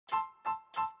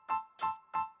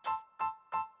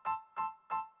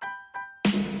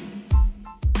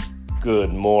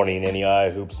Good morning, NEI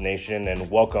Hoops Nation, and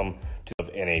welcome to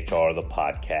NHR the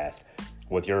podcast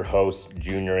with your hosts,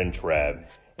 Junior and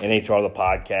Trev. NHR the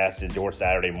podcast is your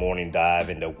Saturday morning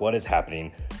dive into what is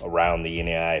happening around the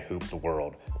NEI Hoops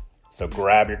world. So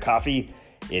grab your coffee.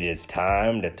 It is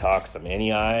time to talk some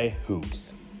NEI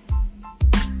Hoops.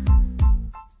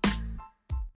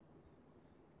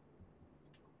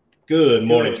 Good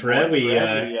morning, Trev. We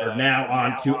are now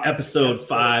on to episode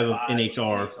 5 of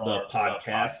NHR, the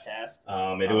podcast.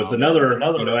 It was another,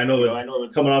 I know it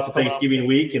was coming off of Thanksgiving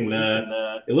week and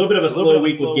a little bit of a slow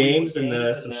week with games and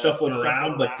some shuffling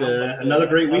around, but another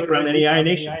great week around the NEI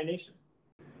Nation.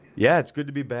 Yeah, it's good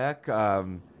to be back.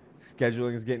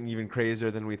 Scheduling is getting even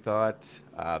crazier than we thought.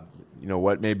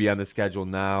 What may be on the schedule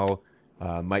now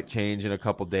might change in a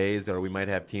couple days, or we might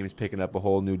have teams picking up a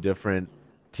whole new different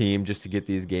team just to get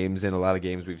these games in. A lot of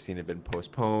games we've seen have been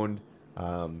postponed.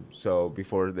 So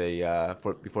before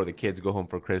the kids go home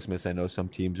for Christmas, I know some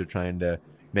teams are trying to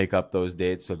make up those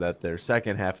dates so that their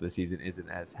second half of the season isn't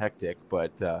as hectic.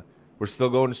 But we're still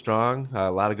going strong.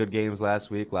 A lot of good games last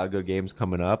week, a lot of good games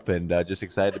coming up, and just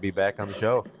excited to be back on the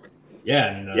show.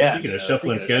 Yeah, and speaking of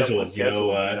shuffling schedules, we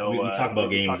talk about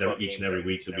games each and every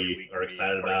week that we are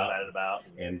excited about,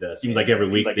 and seems like every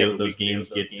week those games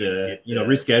get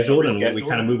rescheduled, and we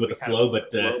kind of move with the flow. But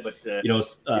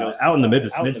out in the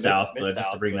mid-south,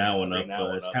 just to bring that one up,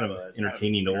 it's kind of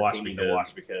entertaining to watch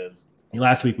because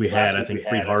last week we had, I think,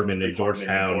 Freed-Hardeman and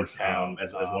Georgetown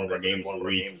as one of our games of the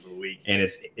week, and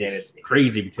it's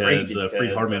crazy because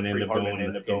Freed-Hardeman ended up going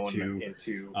into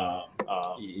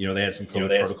they had some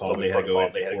COVID protocols they had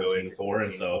to go in for,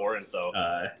 and so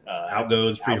out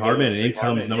goes Freed-Hardeman, and in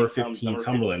comes number 15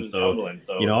 Cumberland. So all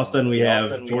of a sudden we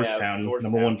have Georgetown,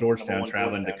 number 1 Georgetown,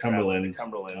 traveling to Cumberland.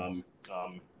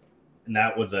 And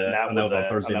that was on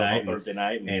Thursday night,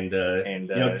 and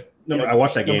I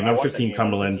watched that game. Number 15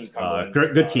 Cumberland's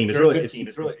good team. It's really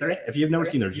if you've never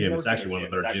seen their gym, it's actually one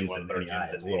of their gyms in NEI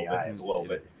as a little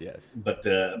bit. Yes, but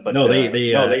they put up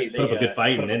a good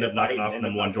fight and ended up knocking off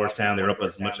number 1 Georgetown. They were up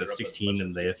as much as 16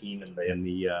 in the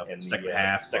second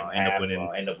half.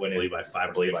 End up winning by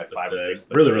 5 or 6.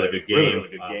 But really good game.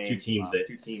 Two teams that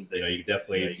you could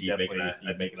definitely see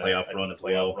making a playoff run as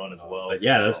well. But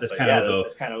yeah, that's kind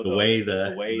of the way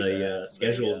the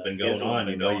schedule has been going on.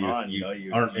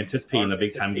 You aren't anticipating a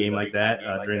big time game like that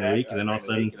during the week, and then all of a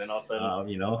sudden,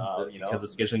 because of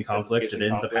scheduling conflicts, it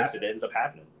ends up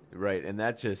happening. Right, and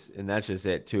that's just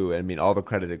it too. I mean, all the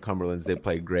credit to Cumberland's, they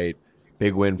played great,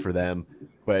 big win for them.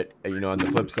 But on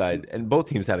the flip side, and both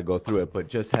teams had to go through it, but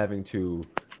just having to,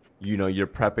 you're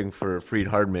prepping for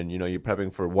Freed-Hardeman, you're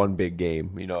prepping for one big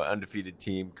game, undefeated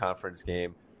team, conference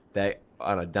game, that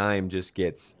on a dime just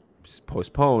gets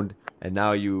postponed, and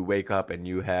now you wake up and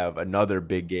you have another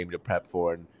big game to prep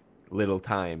for in little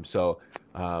time. So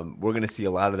we're going to see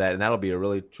a lot of that, and that'll be a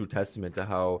really true testament to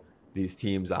how these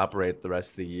teams operate the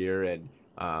rest of the year. And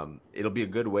it'll be a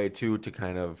good way too to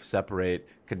kind of separate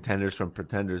contenders from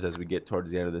pretenders as we get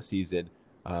towards the end of the season,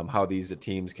 how these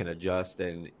teams can adjust.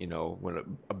 And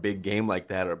when a big game like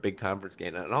that, or a big conference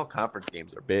game, and all conference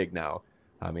games are big now,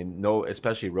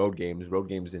 especially road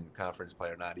games in conference play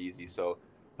are not easy. So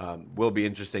will be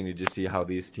interesting to just see how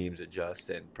these teams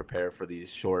adjust and prepare for these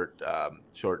short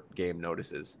game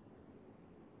notices.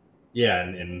 Yeah,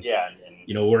 and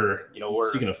we're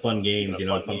speaking of fun games,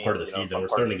 fun part of the season. We're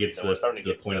starting to get to the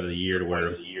point of the year to where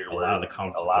a lot of the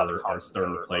conferences are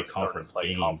starting to play conference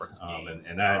games,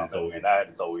 and that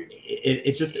is always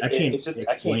it's just I can't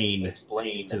explain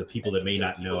to the people that may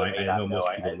not know. I know most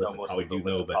people that listen probably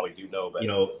do know, but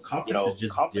conference is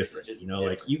just different.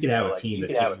 Like you could have a team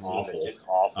that's just awful,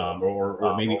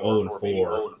 or maybe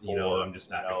 0-4. I'm just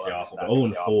not going to say awful, but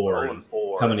 0-4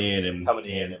 coming in and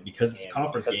because it's a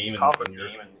conference game. And you're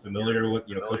familiar with,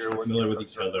 coaches are familiar with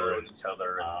each other, and it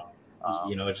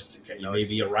may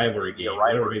be a rivalry game,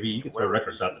 whatever. Maybe you can throw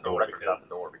records out the door because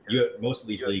most of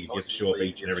these leagues you have to show up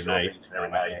each and every night.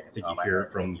 I think you hear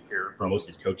from most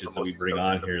of these coaches that we bring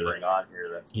on here that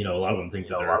a lot of them think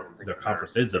that their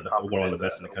conference is one of the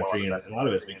best in the country, and a lot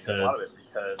of it's because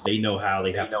they know how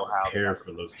they have to prepare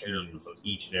for those teams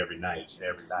each and every night.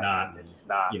 It's not,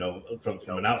 from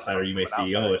an outsider, you may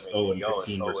see, it's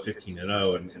 0-15 versus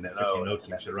 15-0, and that 15-0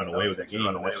 team should run away with that game,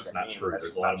 and that's just not true.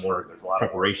 There's a lot more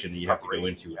preparation that you have to go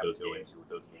into with those games.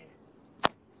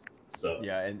 So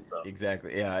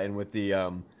exactly, and with these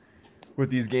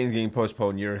games getting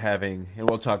postponed, you're having, and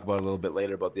we'll talk about it a little bit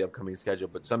later about the upcoming schedule,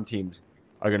 but some teams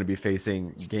are going to be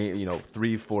facing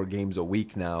 3-4 games a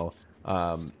week now.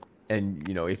 And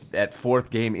if that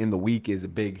fourth game in the week is a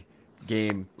big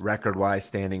game record-wise,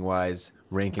 standing-wise,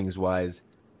 rankings-wise,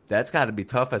 that's got to be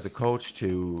tough as a coach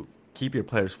to keep your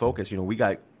players focused. We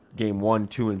got game 1,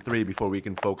 2, and 3 before we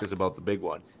can focus about the big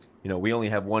one. We only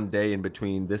have one day in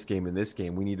between this game and this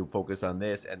game. We need to focus on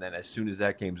this, and then as soon as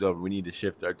that game's over, we need to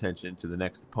shift our attention to the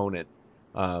next opponent.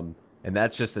 And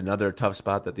that's just another tough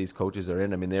spot that these coaches are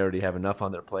in. I mean, they already have enough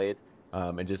on their plate,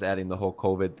 and just adding the whole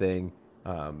COVID thing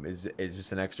is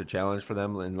just an extra challenge for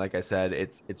them. And like I said,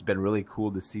 it's been really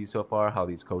cool to see so far how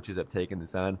these coaches have taken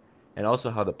this on, and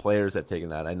also how the players have taken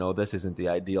that. I know this isn't the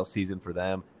ideal season for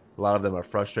them. A lot of them are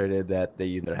frustrated that they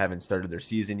either haven't started their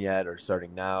season yet or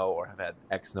starting now or have had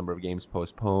X number of games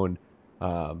postponed.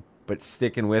 But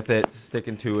sticking with it,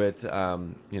 sticking to it,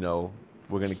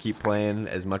 we're going to keep playing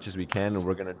as much as we can, and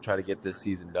we're going to try to get this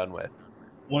season done with.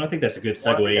 Well, I think that's a good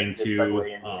segue into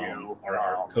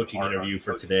our coaching interview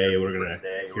for today. We're going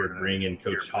to bring in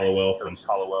Coach Hollowell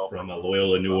from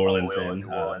Loyola New Orleans and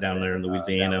down there in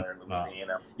Louisiana.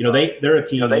 They're a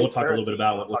team. We'll talk a little bit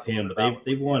about with him, but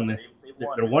they've won.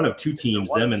 They're one of two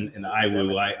teams, them and Iowa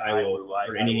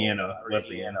or Indiana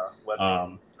Wesleyan,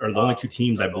 are the only two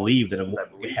teams I believe that have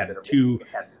had two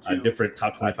different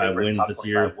top 25 wins this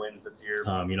year.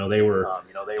 They were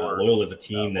Loyola is a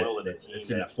team that is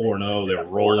sitting at 4-0. They were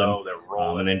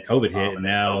rolling, and then COVID hit, and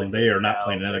now they are not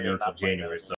playing another game until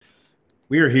January. So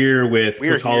we are here with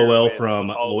Coach Hollowell from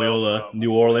Loyola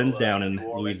New Orleans down in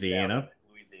Louisiana.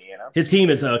 His team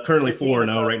is currently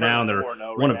 4-0 right now, and they're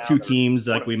one of two teams,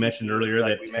 like we mentioned earlier,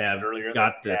 that have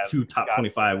got two top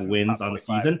 25 wins on the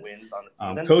season.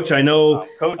 Coach, I know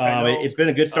it's been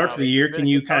a good start to the year. Can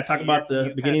you kind of talk about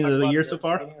the beginning of the year so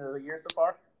far?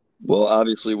 Well,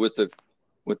 obviously, with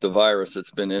the virus,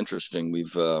 it's been interesting.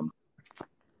 We've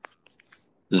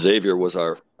Xavier was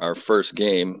our first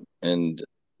game, and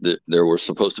there were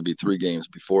supposed to be 3 games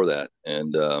before that,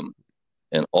 and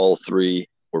all 3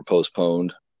 were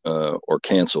postponed or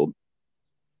canceled.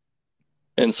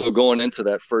 And so going into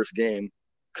that first game,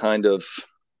 kind of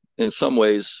in some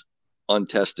ways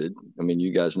untested. I mean,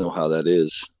 you guys know how that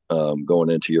is.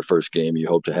 Going into your first game, you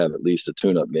hope to have at least a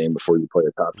tune-up game before you play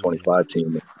a top 25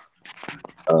 team.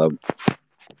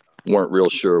 Weren't real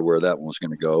sure where that one was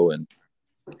going to go, and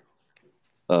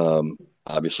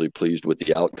obviously pleased with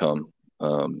the outcome.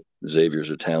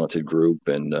 Xavier's a talented group,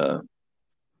 and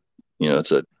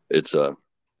it's a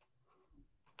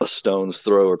stone's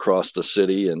throw across the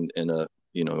city, and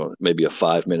maybe a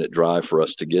 5-minute drive for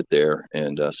us to get there.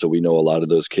 And so we know a lot of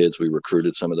those kids. We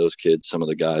recruited some of those kids. Some of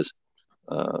the guys,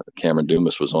 Cameron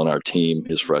Dumas was on our team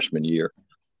his freshman year.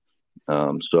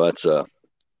 So that's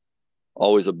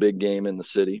always a big game in the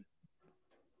city.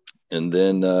 And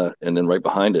then right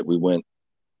behind it, we went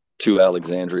to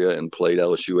Alexandria and played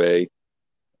LSUA.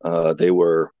 They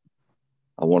were,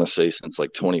 I want to say, since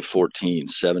like 2014,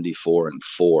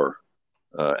 74-4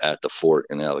 at the Fort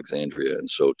in Alexandria. And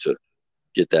so to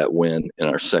get that win in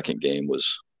our second game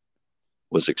was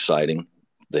exciting.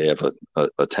 They have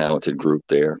a talented group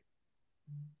there.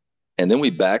 And then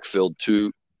we backfilled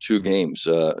two games.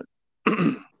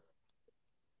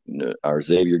 Our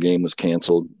Xavier game was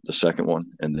canceled, the second one,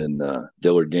 and then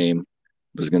Dillard game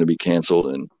was going to be canceled,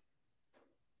 and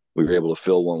we were able to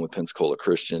fill one with Pensacola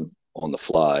Christian on the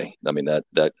fly. I mean,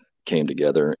 that came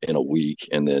together in a week.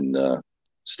 And then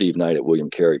Steve Knight at William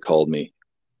Carey called me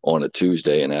on a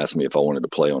Tuesday and asked me if I wanted to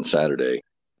play on Saturday.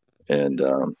 And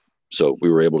so we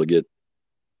were able to get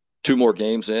 2 more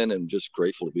games in, and just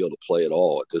grateful to be able to play it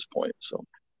all at this point. So.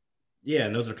 Yeah,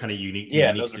 and those are kind of unique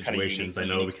situations. I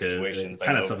know, because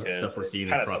kind of stuff we're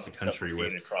seeing across the country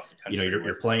with,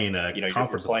 you're playing a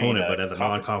conference opponent, but as a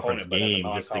non-conference game,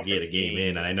 just to get a game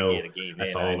in. And I know I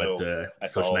saw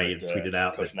that Coach Knight tweeted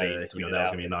out that that was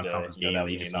going to be a non-conference game, and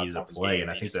he just needed to play.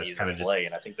 And I think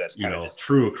that's kind of just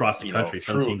true across the country.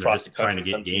 Some teams are just trying to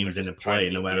get games in and play,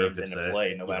 no matter if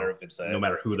it's no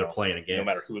matter who they're playing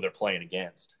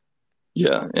against.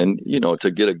 Yeah, and to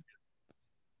get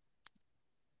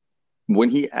when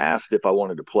he asked if I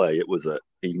wanted to play, it was an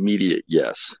immediate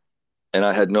yes. And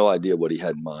I had no idea what he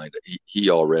had in mind. He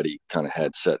already kind of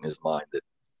had set in his mind that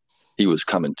he was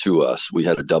coming to us. We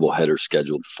had a doubleheader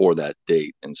scheduled for that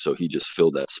date, and so he just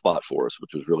filled that spot for us,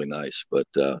 which was really nice. But,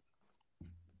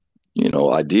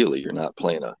 ideally, you're not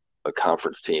playing a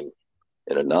conference team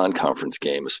in a non-conference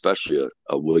game, especially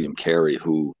a William Carey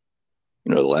who,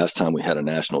 the last time we had a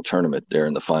national tournament there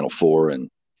in the Final Four, and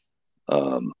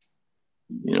a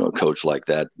coach like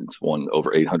that, it's won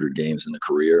over 800 games in the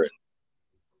career and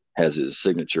has his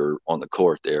signature on the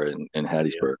court there in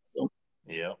Hattiesburg.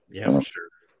 Yeah,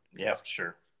 for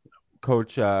sure.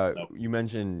 Coach, you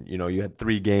mentioned, you had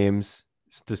 3 games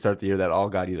to start the year that all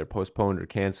got either postponed or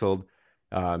canceled.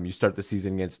 You start the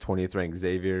season against 20th ranked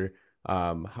Xavier.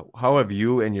 How have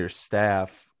you and your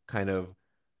staff kind of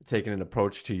taking an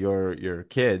approach to your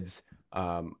kids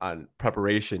on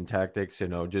preparation tactics?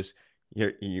 Just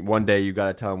one day you got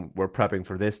to tell them we're prepping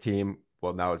for this team.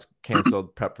 Well, now it's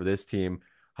canceled. Prep for this team.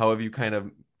 How have you kind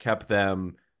of kept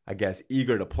them, I guess,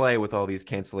 eager to play with all these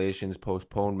cancellations,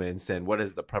 postponements, and what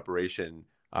does the preparation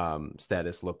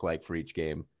status look like for each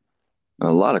game?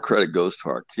 A lot of credit goes to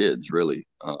our kids, really.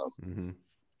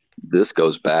 This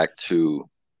goes back to,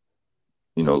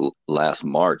 last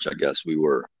March, I guess we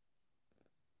were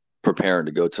preparing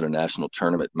to go to the national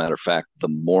tournament. Matter of fact, the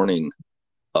morning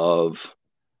of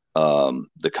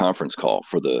the conference call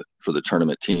for the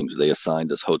tournament teams, they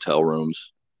assigned us hotel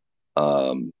rooms,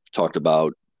 talked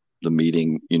about the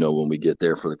meeting, when we get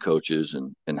there for the coaches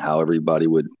and how everybody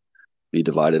would be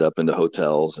divided up into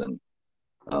hotels. And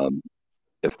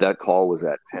if that call was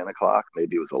at 10 o'clock,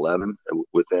 maybe it was 11,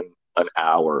 within an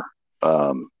hour,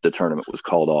 the tournament was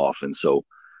called off. And so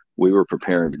we were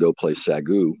preparing to go play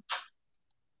Sagu.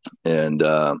 And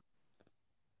I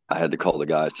had to call the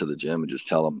guys to the gym and just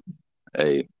tell them,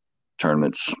 hey,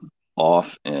 tournament's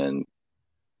off and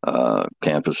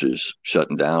campus is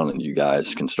shutting down and you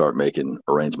guys can start making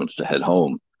arrangements to head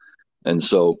home. And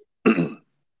so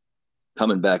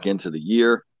coming back into the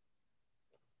year,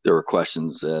 there were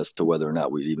questions as to whether or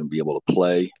not we'd even be able to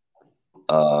play.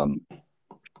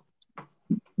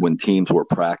 When teams were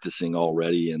practicing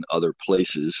already in other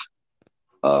places,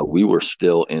 we were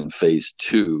still in phase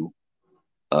 2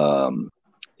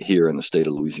 here in the state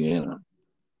of Louisiana.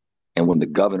 And when the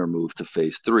governor moved to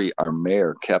phase 3, our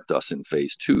mayor kept us in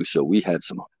phase 2. So we had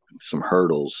some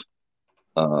hurdles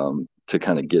to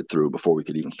kind of get through before we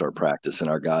could even start practice. And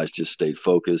our guys just stayed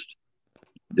focused,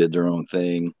 did their own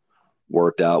thing,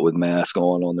 worked out with masks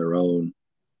on their own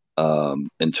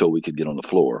until we could get on the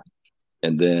floor.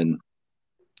 And then,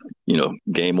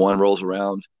 game 1 rolls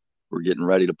around. We're getting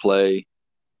ready to play.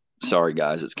 Sorry,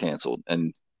 guys, it's canceled.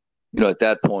 And, at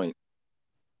that point,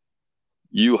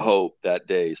 you hope that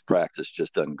day's practice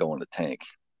just doesn't go in the tank.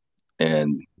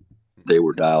 And they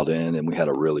were dialed in, and we had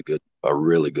a really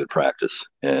good practice.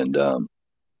 And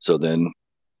so then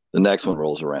the next one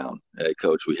rolls around. Hey,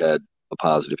 coach, we had a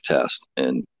positive test.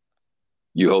 And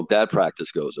you hope that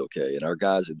practice goes okay. And our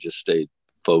guys have just stayed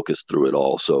focused through it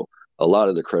all. So a lot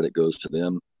of the credit goes to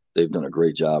them. They've done a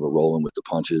great job of rolling with the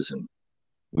punches, and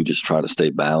we just try to stay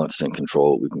balanced and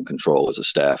control what we can control as a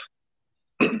staff.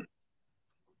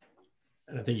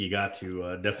 I think you got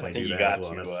to definitely do that.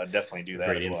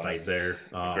 Great insight there.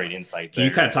 Great insight. Can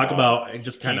you kind of talk about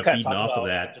just kind of feeding off of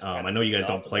that? I know you guys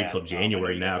don't play till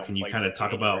January now. Can you kind of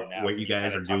talk about what you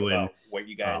guys are doing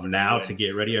now to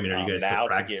get ready? I mean, are you guys still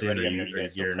practicing? Are you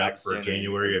gearing up for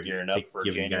January? Are you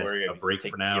giving you guys a break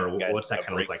for now, or what's that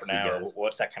kind of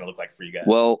look like for you guys?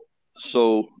 Well,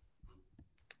 so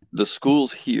the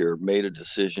schools here made a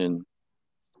decision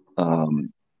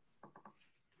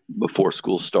before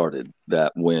school started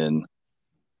that when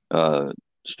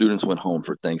students went home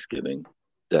for Thanksgiving,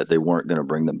 that they weren't going to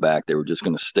bring them back. They were just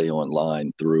going to stay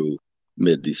online through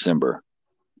mid-December,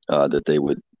 that they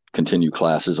would continue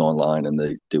classes online and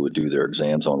they would do their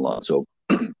exams online. So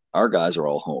our guys are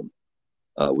all home.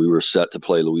 We were set to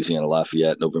play Louisiana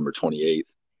Lafayette November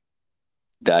 28th.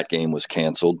 That game was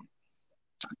canceled.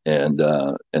 And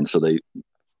so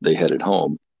they headed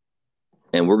home.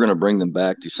 And we're going to bring them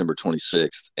back December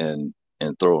 26th and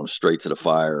throw them straight to the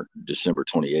fire December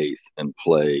 28th and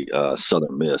play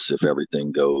Southern Miss if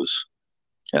everything goes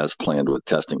as planned with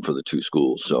testing for the 2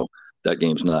 schools. So that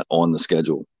game's not on the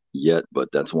schedule yet,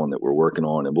 but that's one that we're working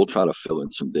on. And we'll try to fill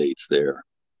in some dates there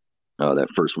that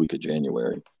first week of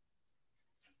January.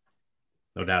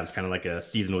 No doubt, it's kind of like a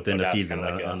season within a season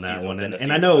on that one,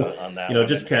 and I know,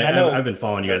 just kind of, I've been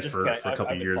following you guys for a couple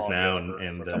of years now,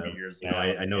 and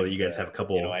I know that you guys have a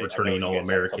couple returning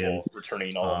All-Americans,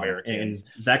 and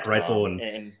Zach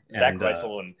Reitzel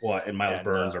and Miles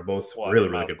Burns are both really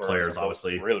good players,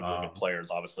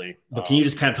 obviously. But can you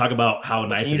just kind of talk about how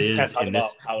nice it is in this?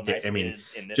 I mean,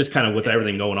 just kind of with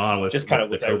everything going on with the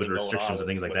COVID restrictions and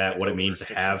things like that, what it means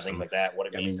to have some. I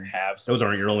mean, those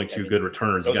aren't your only 2 good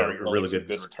returners. You got a really good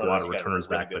squad of returns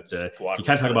back, but you kind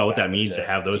of talk about what that means to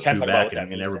have those 2 back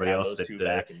and everybody else.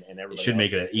 That it should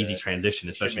make it an easy transition,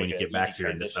 especially when you get back here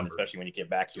in December.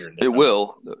 It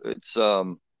will. It's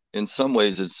in some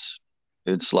ways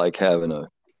it's like having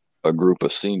a group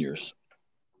of seniors.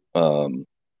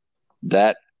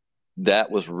 That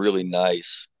was really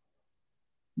nice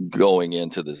going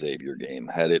into the Xavier game.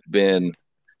 Had it been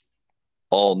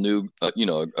all new,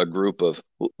 a group of,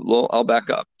 well, I'll back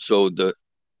up. So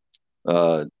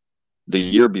the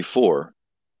year before,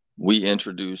 we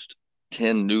introduced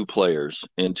 10 new players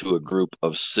into a group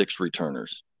of 6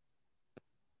 returners.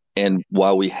 And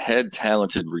while we had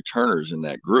talented returners in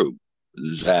that group,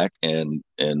 Zach and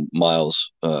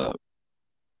Miles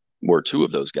were two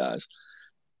of those guys,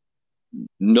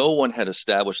 no one had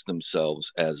established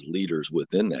themselves as leaders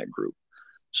within that group.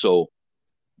 So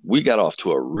we got off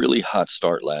to a really hot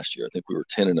start last year. I think we were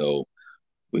 10-0.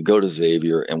 We go to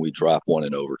Xavier and we drop one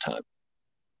in overtime.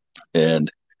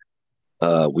 And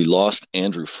we lost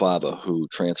Andrew Fava, who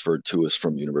transferred to us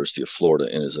from University of Florida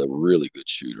and is a really good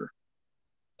shooter,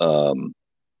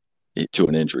 to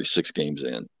an injury 6 games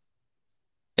in.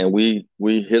 And we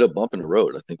hit a bump in the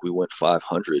road. I think we went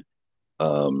 500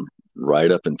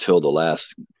 right up until the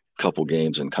last couple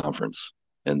games in conference,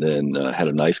 and then had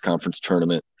a nice conference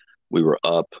tournament. We were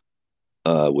up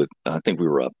I think we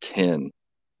were up 10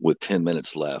 with 10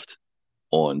 minutes left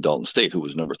on Dalton State, who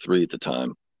was number 3 at the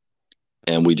time,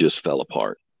 and we just fell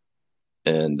apart.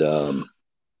 And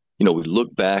we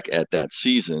look back at that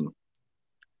season,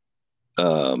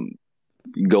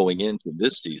 going into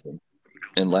this season,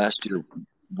 and last year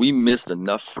we missed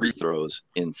enough free throws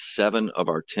in 7 of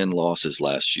our 10 losses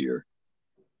last year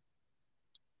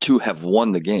to have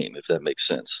won the game, if that makes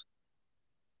sense.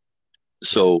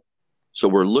 So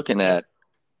we're looking at,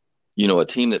 a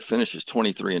team that finishes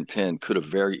 23-10 could have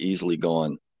very easily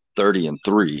gone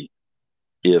 30-3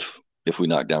 if we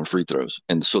knocked down free throws.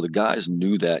 And so the guys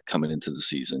knew that coming into the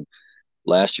season.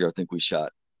 Last year, I think we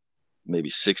shot maybe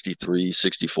 63,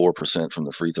 64% from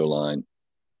the free throw line.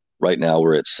 Right now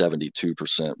we're at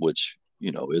 72%, which,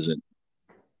 isn't,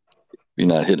 you're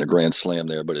not hitting a grand slam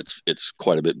there, but it's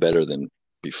quite a bit better than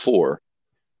before.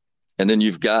 And then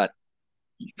you've got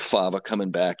Fava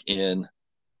coming back in,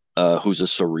 who's a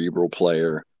cerebral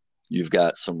player. You've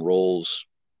got some roles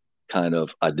kind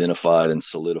of identified and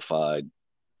solidified,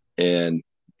 and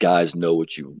guys know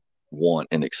what you want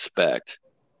and expect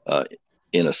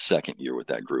in a second year with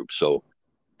that group. So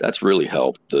that's really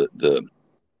helped. I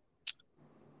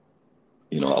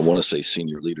want to say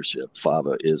senior leadership.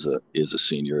 Fava is a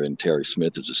senior, and Terry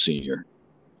Smith is a senior.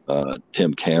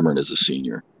 Tim Cameron is a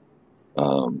senior.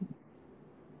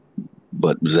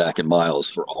 But Zach and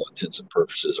Miles, for all intents and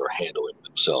purposes, are handling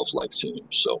themselves like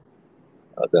seniors. So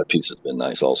that piece has been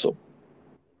nice also.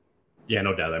 Yeah,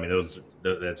 no doubt. I mean,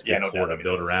 that's good core to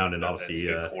build around, and obviously,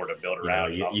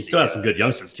 you still have some good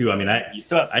youngsters too. I mean, it's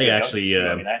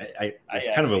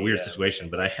kind of a weird situation,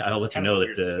 but I'll let you know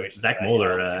that Zach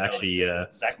Moeller actually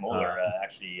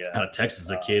out of Texas,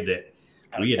 a kid that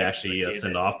we had actually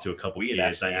sent off to a couple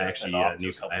kids. I actually I have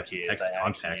some Texas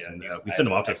contacts, and we sent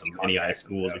them off to some NEI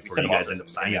schools before you guys end up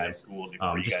signing them.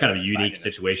 Just kind of a unique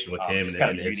situation with him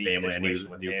and his family. I knew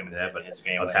from that, but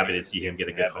I was happy to see him get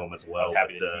a good home as well. But,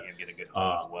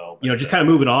 just kind of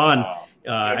moving on.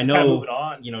 I know,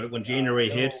 when January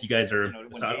hits, you guys are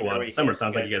December.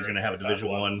 Sounds like you guys are going to have a Division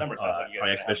I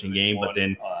probably exhibition game, but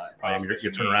then you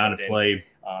turn around and play.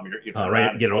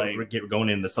 Get going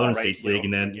in the Southern States League,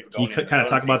 and then can you kind of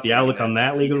talk about the outlook on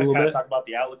that league a little bit?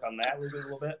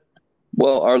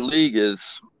 Well, our league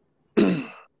is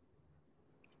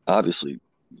obviously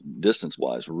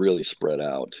distance-wise really spread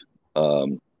out,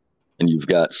 and you've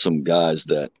got some guys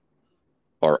that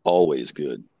are always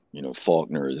good.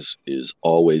 Faulkner is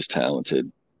always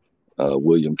talented.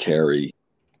 William Carey,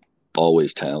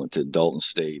 always talented. Dalton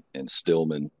State and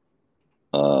Stillman.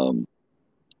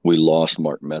 We lost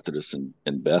Martin Methodist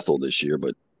and Bethel this year,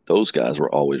 but those guys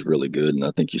were always really good. And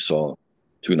I think you saw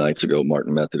 2 nights ago,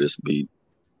 Martin Methodist beat,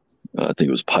 I think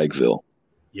it was Pikeville.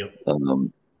 Yep.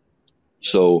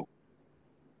 So,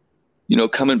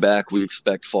 coming back, we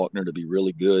expect Faulkner to be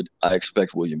really good. I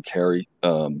expect William Carey,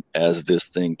 as this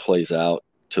thing plays out,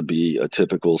 to be a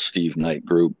typical Steve Knight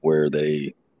group where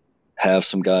they have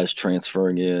some guys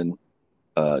transferring in,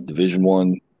 Division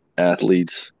I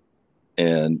athletes,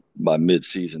 and by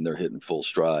mid-season they're hitting full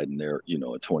stride and they're,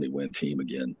 a 20-win team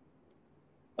again.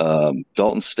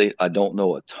 Dalton State, I don't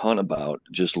know a ton about.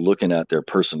 Just looking at their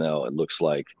personnel, it looks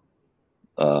like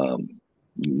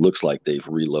they've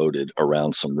reloaded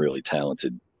around some really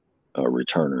talented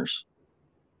returners.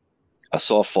 I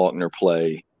saw Faulkner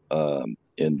play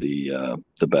in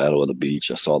the Battle of the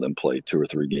Beach. I saw them play 2 or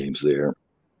 3 games there.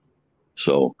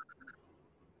 So,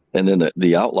 and then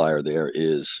the outlier there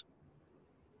is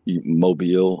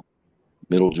Mobile,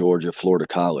 Middle Georgia, Florida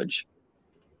College.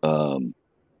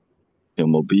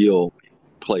 Mobile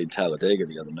played Talladega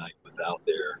the other night without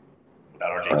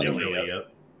RJ.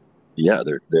 Yeah,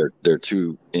 they're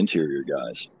 2 interior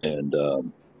guys, and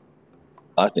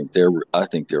I think they're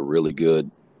really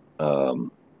good.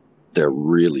 They're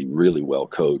really, really well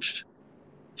coached.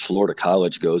 Florida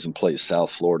College goes and plays South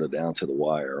Florida down to the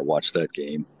wire. I watched that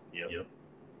game. Yep.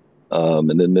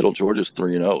 And then Middle Georgia's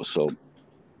 3-0. So,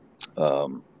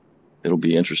 it'll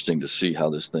be interesting to see how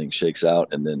this thing shakes out.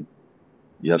 And then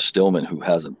you have Stillman, who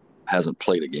hasn't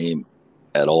played a game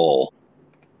at all,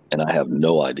 and I have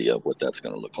no idea what that's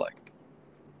going to look like.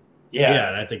 Yeah,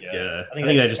 and I think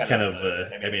that just kind of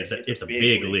I mean, it's a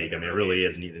big league. I mean, it really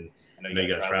is. And even I know you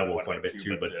got to travel quite a bit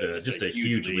too, but just a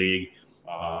huge league.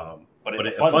 But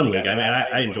a fun league. I mean,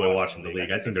 I enjoy watching the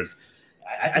league. I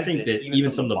think that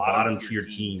even some of the bottom tier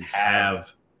teams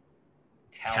have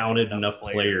talented enough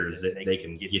players that they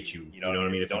can get you. You know what I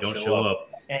mean? If you don't show up,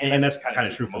 and that's kind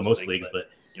of true for most leagues, but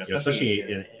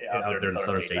especially out there in the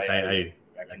southern states, I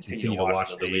continue to watch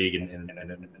the league and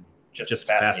just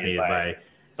fascinated by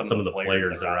some of the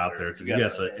players that are out there. Because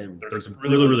yes, there's some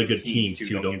really, really good teams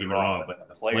too. Don't get me wrong, but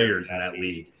the players in that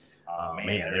league,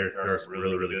 man, there are some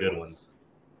really, really good ones.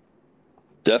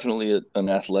 Definitely an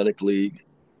athletic league,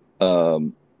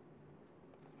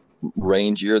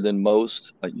 rangier than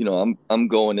most. I'm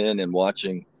going in and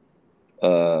watching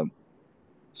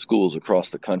schools across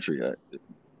the country.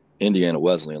 Indiana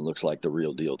Wesleyan looks like the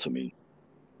real deal to me.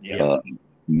 Yeah.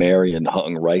 Marion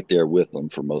hung right there with them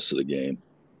for most of the game.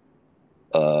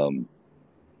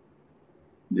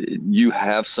 You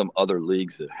have some other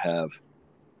leagues that have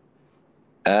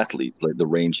athletes, like the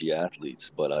rangy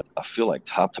athletes, but I feel like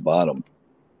top to bottom,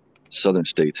 Southern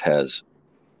States has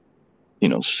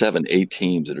 7-8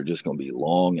 teams that are just going to be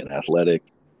long and athletic,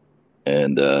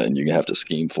 and you're going to have to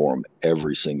scheme for them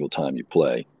every single time you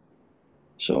play.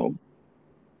 So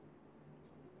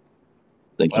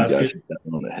I think you guys hit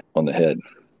that on the head.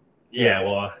 Yeah,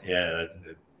 well, yeah,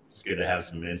 it's good to have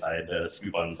some inside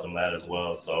scoop on some of that as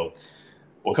well. So,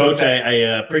 well, Coach, I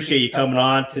appreciate you coming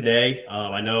on today.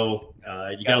 I know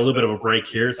you got a little bit of a break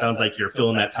here. It sounds like you're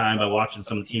filling that time by watching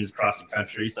some of the teams across the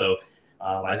country. So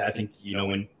I think,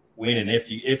 when and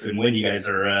if and when you guys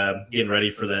are getting ready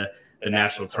for the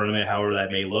national tournament, however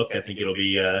that may look, I think you'll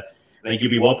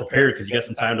be well prepared because you got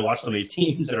some time to watch some of these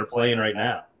teams that are playing right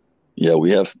now. Yeah,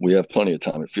 we have plenty of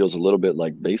time. It feels a little bit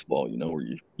like baseball, where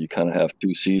you kind of have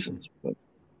 2 seasons. But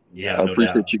yeah, I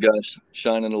appreciate you guys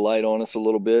shining the light on us a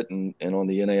little bit, and on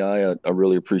the NAI. I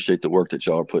really appreciate the work that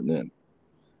y'all are putting in.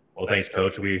 Well, thanks,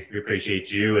 Coach. We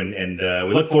appreciate you, and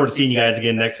we look forward to seeing you guys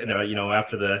again next,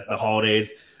 after the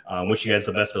holidays. Wish you guys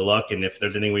the best of luck, and if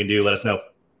there's anything we can do, let us know.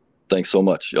 Thanks so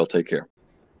much. Y'all take care.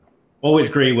 Always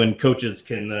great when coaches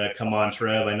can come on,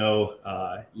 Trev. I know,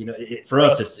 for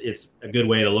us, it's a good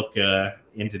way to look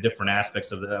into different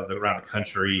aspects of around the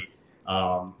country.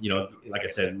 Like I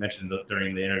said, mentioned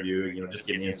during the interview, just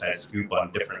getting the inside scoop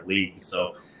on different leagues.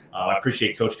 So I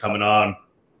appreciate Coach coming on.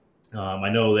 I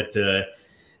know that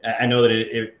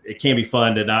it can be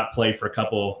fun to not play for a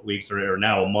couple weeks or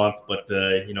now a month, but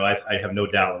I have no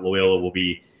doubt that Loyola will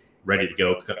be ready to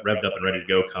go, revved up and ready to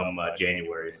go come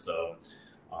January. So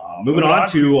moving on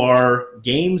to our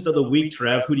games of the week,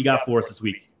 Trev, who do you got for us this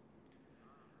week?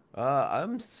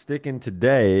 I'm sticking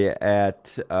today at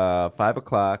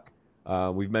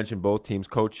 5:00. We've mentioned both teams.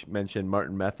 Coach mentioned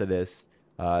Martin Methodist.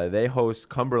 They host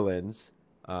Cumberland's,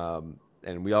 and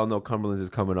we all know Cumberland's is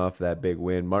coming off that big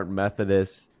win. Martin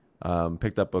Methodist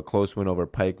picked up a close win over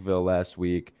Pikeville last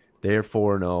week. They're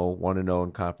 4-0, 1-0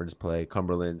 in conference play.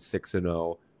 Cumberland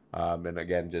 6-0. And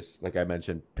again, just like I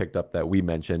mentioned, picked up that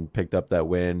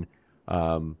win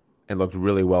and looked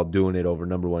really well doing it over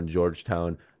number 1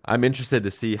 Georgetown. I'm interested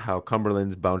to see how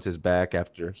Cumberland's bounces back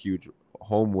after a huge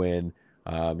home win.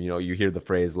 You hear the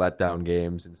phrase letdown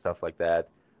games and stuff like that.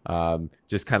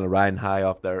 Just kind of riding high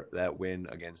off that win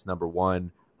against number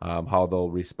 1, how they'll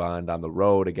respond on the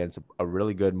road against a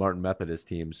really good Martin Methodist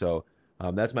team. So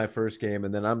that's my first game.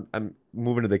 And then I'm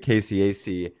moving to the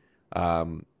KCAC.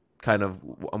 I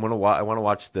want to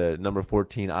watch the number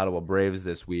 14 Ottawa Braves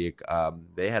this week.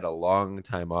 They had a long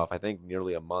time off, I think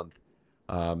nearly a month,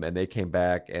 and they came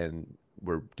back and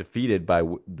were defeated by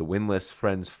the winless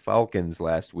Friends Falcons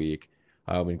last week,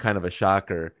 in kind of a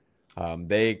shocker.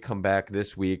 They come back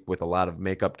this week with a lot of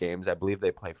makeup games. I believe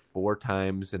they play 4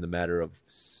 times in the matter of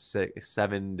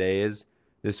 7 days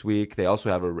this week. They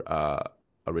also have a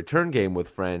return game with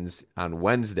Friends on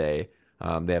Wednesday.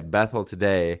 They have Bethel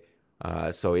today.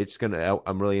 So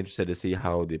I'm really interested to see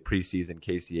how the preseason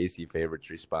KCAC favorites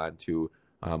respond to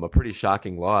a pretty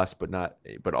shocking loss,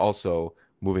 but also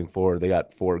moving forward. They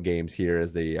got 4 games here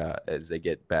as they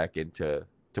get back into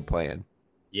playing.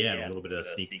 Yeah, a little bit of a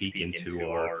sneak peek into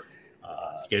our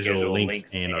schedule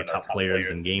links and our top players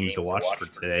and games to watch for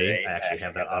today. I actually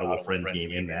have that Ottawa Friends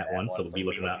game in that one, so we'll be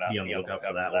on the lookout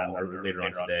for that one later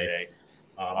on today.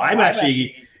 I'm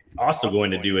actually also going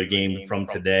to do a game from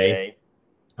today.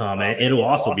 And it'll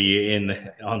also be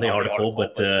on the article,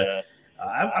 but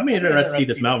I'm interested to see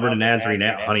this Mount Vernon Nazarene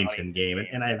at Huntington game.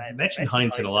 And I mentioned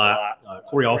Huntington a lot.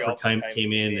 Corey Alford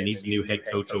came in, and he's the new head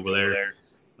coach over there.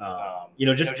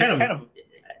 Just kind of, I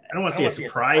don't want to say a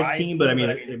surprise team, but I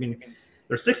mean,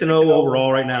 they're 6-0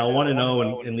 overall right now,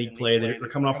 1-0 in league play. They're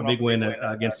coming off a big win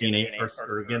against CNA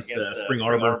or against Spring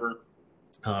Arbor.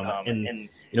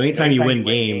 Anytime you win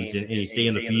games and you stay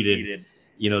undefeated,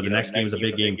 the next game is a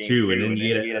big game too. And then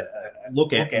you get a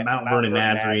look at Mount Vernon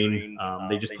Nazarene.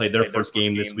 They just played their first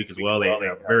game this week as well. They had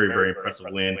a very, very impressive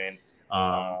win.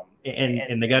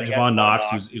 And they got Javon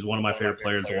Knox, who's one of my favorite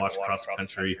players to watch across the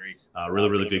country. Really,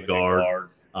 really good guard.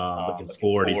 But can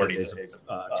score. He's a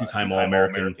two-time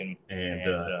All-American,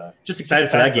 and just excited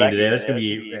for that game today. That's going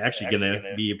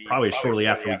to be probably shortly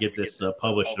after we get this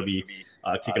published. It'll be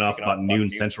kicking off about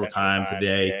noon Central Time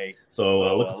today.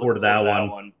 So looking forward to that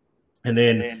one. And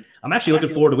then I'm actually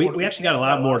looking forward to we actually got a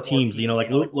lot more teams. Like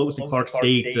Lewis and Clark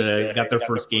State got their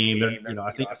first game.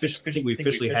 I think we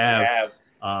officially have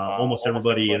almost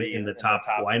everybody in the top.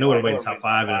 Well, I know everybody in the top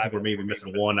 5, and I think we're maybe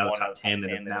missing one out of the top 10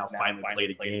 that have now finally played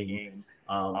a game.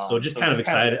 So just kind of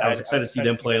excited. I was excited to see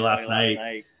them play last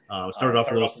night. Started off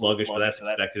a little sluggish, but that's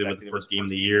expected with the first game of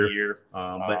the year.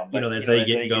 But as they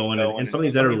get going, and some of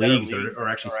these other leagues are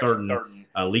actually starting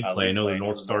league play. I know the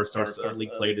North Star starts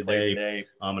league play today,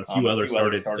 and a few others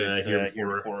started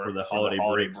here for the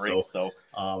holiday break. So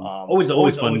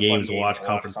always fun games to watch,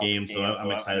 conference games. So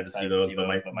I'm excited to see those.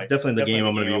 But definitely the game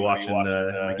I'm going to be watching,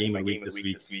 my game of the week this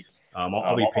week.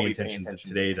 I'll be paying attention to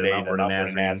today to Mount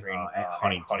Vernon Nazarene at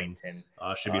Huntington.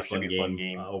 Should be a fun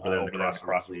game over there in the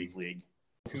Cross League.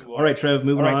 All right, Trev,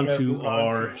 moving on to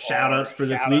our shout-outs for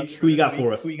this week. Who you got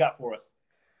for us?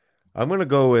 I'm going to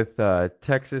go with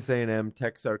Texas A&M,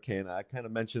 Texarkana. I kind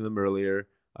of mentioned them earlier.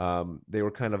 They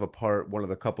were kind of one of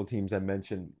the couple teams I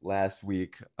mentioned last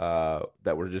week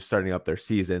that were just starting up their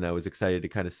season. I was excited to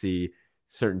kind of see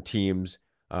certain teams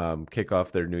kick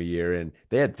off their new year. And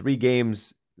they had 3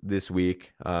 games this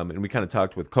week. And we kind of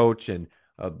talked with Coach and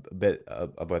a bit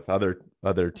with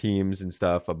other teams and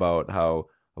stuff about how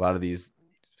a lot of these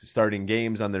starting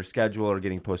games on their schedule are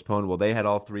getting postponed. Well, they had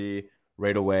all 3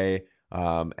 right away,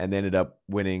 and they ended up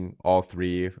winning all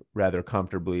 3 rather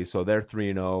comfortably. So they're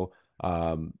 3-0.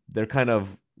 They're kind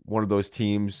of one of those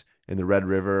teams in the Red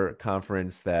River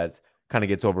Conference that kind of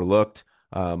gets overlooked.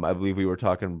 I believe we were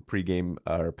talking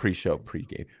pre-show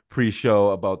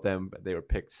about them. They were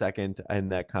picked second in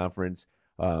that conference,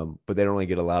 but they don't really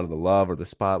get a lot of the love or the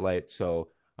spotlight. So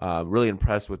really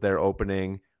impressed with their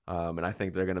opening. And I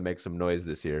think they're going to make some noise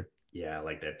this year. Yeah, I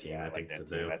like that team. I think they'll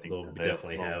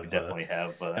definitely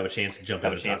have a chance to jump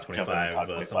into the top 25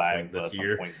 at some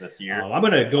point this year. I'm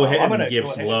going to go ahead and give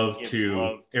some love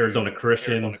to Arizona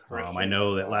Christian. I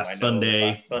know that last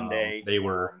Sunday they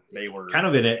were kind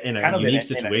of in a unique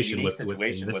situation with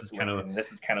this is kind of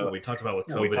what we talked about with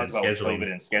COVID and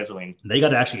scheduling. They got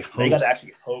to actually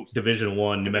host Division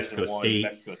I New Mexico State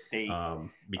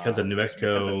because of New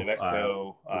Mexico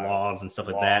laws and stuff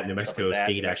like that. New Mexico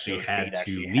State actually had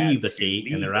to leave the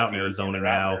state, and they're out in Arizona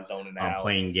now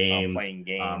playing games.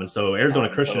 And so Arizona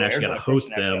Christian actually got to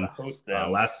host them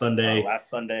last Sunday.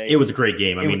 It was a great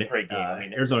game. I mean,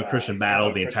 Arizona Christian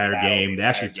battled the entire game. They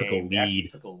actually took a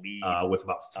lead with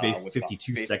about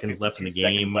 52 seconds left in the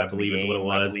game, I believe is what it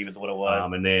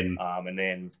was. And then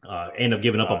ended up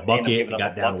giving up a bucket. They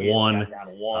got down 1.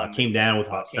 Came down with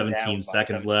about 17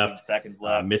 seconds left.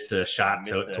 Missed a shot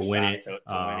to win it. To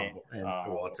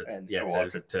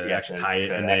actually tie it,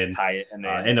 and then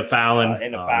end up fouling,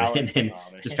 and then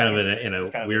just kind of in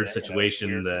a weird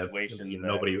situation. The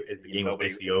game was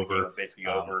basically over.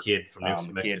 Kid from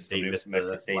New Mexico State missed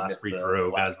the last free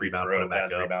throw, got his rebound,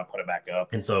 put it back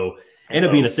up, and so ended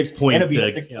up being a 6-point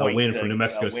win for New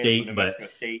Mexico State. But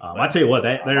I tell you what,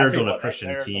 that Arizona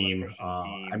Christian team,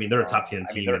 I mean, they're a top 10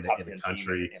 team in the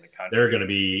country. They're going to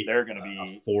be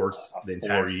a force the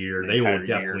entire year. They will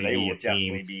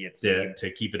definitely be a team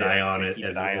to keep an eye on it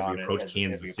as we approach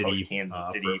Kansas City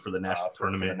for the national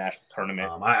tournament.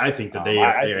 I think that they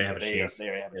have a chance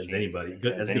as anybody,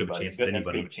 as good of a chance as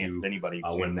anybody to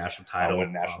win a national title.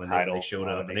 And they showed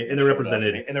up, and they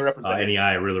represented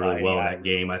NEI really, really well in that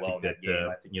game. I think that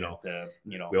we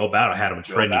all about had them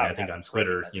trending, I think, on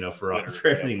Twitter, for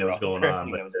everything that was going on.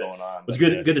 But it was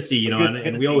good to see,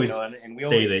 and we always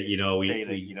say that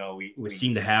we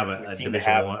seem to have a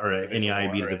Division I or an NEI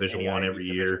beat a Division I every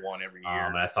year.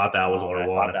 And I thought that was what we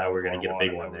wanted. I thought we were going to get a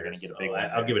big one there.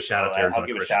 I'll give a shout out to Arizona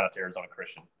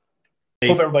Christian.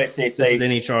 Hope everybody stays safe.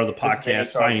 This is NHR the podcast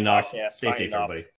signing off. Stay safe, everybody.